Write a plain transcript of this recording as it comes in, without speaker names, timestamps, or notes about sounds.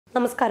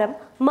നമസ്കാരം.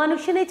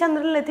 മനുഷ്യനെ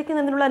ചന്ദ്രനിൽ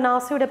എത്തിക്കുന്നതിനുള്ള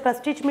നാസയുടെ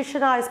പ്രസ്റ്റീജ്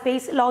മിഷനായ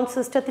സ്പേസ് ലോഞ്ച്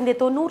സിസ്റ്റത്തിന്റെ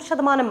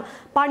 90%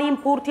 പണിയും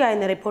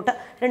പൂർത്തിയായെന്ന് റിപ്പോർട്ട്.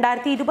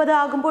 2020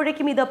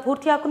 ആകുമ്പോഴേക്കും ഇത്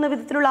പൂർത്തിയാക്കുന്ന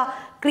വിധത്തിലുള്ള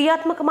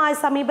ക്രിയാത്മകമായ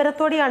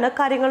സമീപനത്തോടെയാണ്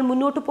കാര്യങ്ങൾ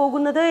മുന്നോട്ടു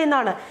പോകുന്നത്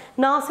എന്നാണ്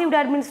നാസയുടെ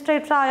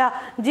അഡ്മിനിസ്ട്രേറ്ററായ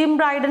ജിം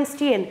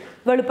ബ്രൈഡൻസ്റ്റീൻ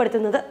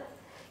വെളിപ്പെടുത്തുന്നത്.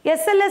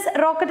 എൽഎസ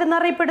റോക്കറ്റ്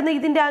എന്നറിയപ്പെടുന്ന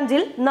ഇതിന്റെ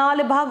 5ൽ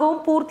 4 ഭാഗവും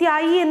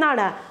പൂർത്തിയായി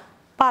എന്നാണ്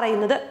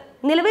പറയുന്നത്.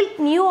 നിലവിൽ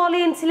ന്യൂ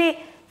ഓർലിയൻസിലെ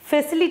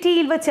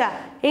ഫെസിലിറ്റിയിൽ വെച്ച്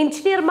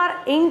എഞ്ചിനീയർമാർ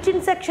എഞ്ചിൻ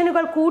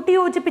സെക്ഷനുകൾ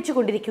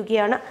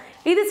കൂട്ടിയോജിപ്പിച്ചുകൊണ്ടിരിക്കുകയാണ്.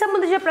 ഇത്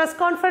സംബന്ധിച്ച പ്രസ്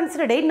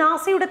കോൺഫറൻസിനിടെ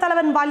നാസയുടെ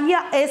തലവൻ വലിയ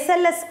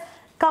എൽഎസ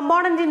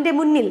കമ്പോണന്റിന്റെ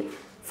മുന്നിൽ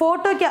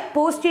ഫോട്ടോയ്ക്ക്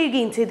പോസ്റ്റ്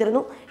ചെയ്യുകയും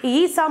ചെയ്തിരുന്നു.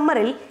 ഈ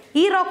സമ്മറിൽ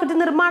ഈ റോക്കറ്റ്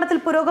നിർമ്മാണത്തിൽ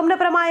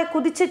പുരോഗമനപരമായ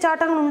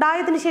കുതിച്ചുചാട്ടങ്ങൾ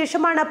ഉണ്ടായതിനു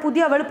ശേഷമാണ്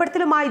പുതിയ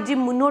വെളിപ്പെടുത്തലുമായി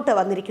ജിം മുന്നോട്ട്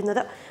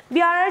വന്നിരിക്കുന്നത്.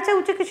 വ്യാഴാഴ്ച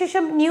ഉച്ചയ്ക്ക്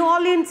ശേഷം ന്യൂ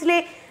ഓർലിയൻസിലെ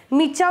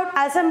മിച്ചൌട്ട്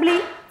അസംബ്ലി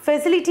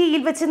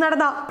ഫെസിലിറ്റിയിൽ വെച്ച്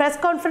നടന്ന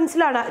പ്രസ്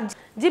കോൺഫറൻസിലാണ്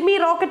ജിമ്മി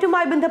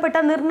റോക്കറ്റുമായി ബന്ധപ്പെട്ട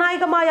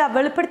നിർണായകമായ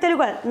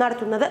വെളിപ്പെടുത്തലുകൾ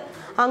നടത്തുന്നത്.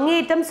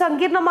 അങ്ങേയറ്റം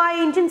സങ്കീർണമായ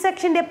എഞ്ചിൻ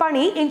സെക്ഷന്റെ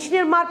പണി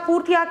എഞ്ചിനീയർമാർ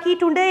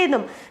പൂർത്തിയാക്കിയിട്ടുണ്ട്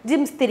എന്നും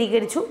ജിം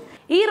സ്ഥിരീകരിച്ചു.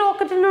 ഈ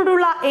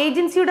റോക്കറ്റിനോടുള്ള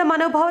ഏജൻസിയുടെ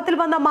മനോഭാവത്തിൽ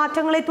വന്ന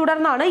മാറ്റങ്ങളെ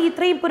തുടർന്നാണ്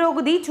ഇത്രയും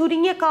പുരോഗതി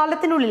ചുരുങ്ങിയ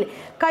കാലത്തിനുള്ളിൽ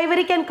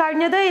കൈവരിക്കാൻ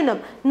കഴിഞ്ഞത് എന്നും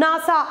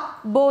നാസ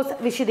ബോസ്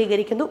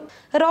വിശദീകരിക്കുന്നു.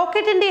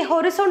 റോക്കറ്റിന്റെ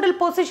ഹൊറിസോണ്ടൽ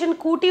പൊസിഷൻ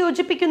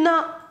കൂട്ടിയോജിപ്പിക്കുന്ന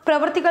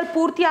പ്രവൃത്തികൾ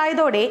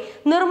പൂർത്തിയായതോടെ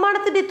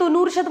നിർമ്മാണത്തിന്റെ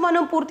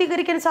 90%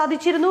 പൂർത്തീകരിക്കാൻ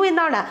സാധിച്ചിരുന്നു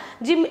എന്നാണ്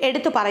ജിം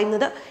എടുത്തു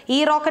പറയുന്നത്. ഈ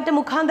റോക്കറ്റ്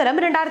മുഖാന്തരം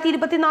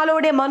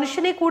 2024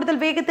 മനുഷ്യനെ കൂടുതൽ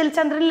വേഗത്തിൽ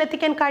ചന്ദ്രനിൽ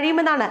എത്തിക്കാൻ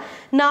കഴിയുമെന്നാണ്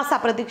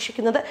നാസ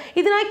പ്രതീക്ഷിക്കുന്നത്.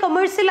 ഇതിനായി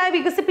കൊമേഴ്സ്യലായി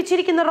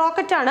വികസിപ്പിച്ചിരിക്കുന്ന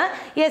റോക്കറ്റാണ്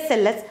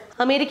എൽഎസ.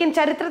 അമേരിക്കൻ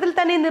ചരിത്രത്തിൽ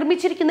തന്നെ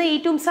നിർമ്മിച്ചിരിക്കുന്ന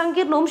ഏറ്റവും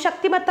സങ്കീർണവും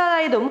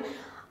ശക്തിമത്തായതും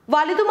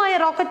വലുതുമായ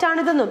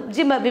റോക്കറ്റാണിതെന്നും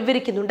ജിം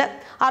വിവരിക്കുന്നുണ്ട്.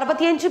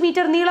 65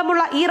 മീറ്റർ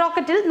നീളമുള്ള ഈ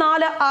റോക്കറ്റിൽ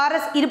 4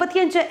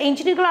 RS-25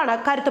 എഞ്ചിനുകളാണ്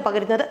കരുത്തു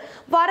പകരുന്നത്.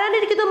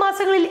 വരാനിരിക്കുന്ന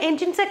മാസങ്ങളിൽ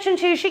എഞ്ചിൻ സെക്ഷൻ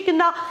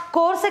ശേഷിക്കുന്ന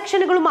കോർ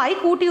സെക്ഷനുകളുമായി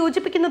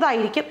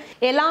കൂട്ടിയോജിപ്പിക്കുന്നതായിരിക്കും.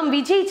 എല്ലാം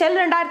വിജയിച്ചാൽ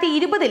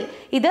 2020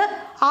 ഇത്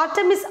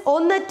ആർടെമിസ്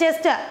 1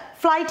 ടെസ്റ്റ്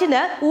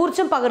ഫ്ലൈറ്റിന്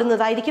ഊർജം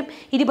പകരുന്നതായിരിക്കും.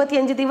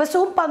 25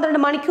 ദിവസവും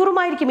 12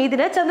 മണിക്കൂറുമായിരിക്കും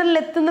ഇതിന് ചന്ദ്രനിൽ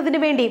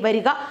എത്തുന്നതിന് വേണ്ടി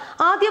വരിക.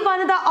 ആദ്യ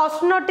വനിതാ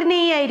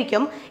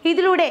ആസ്ട്രോനോട്ടിനെയായിരിക്കും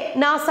ഇതിലൂടെ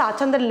നാസ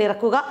ചന്ദ്രനിൽ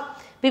ഇറക്കുക.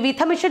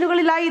 വിവിധ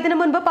മിഷനുകളിലായി ഇതിനു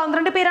മുൻപ്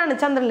 12 പേരാണ്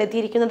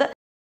ചന്ദ്രനിലെത്തിയിരിക്കുന്നത്.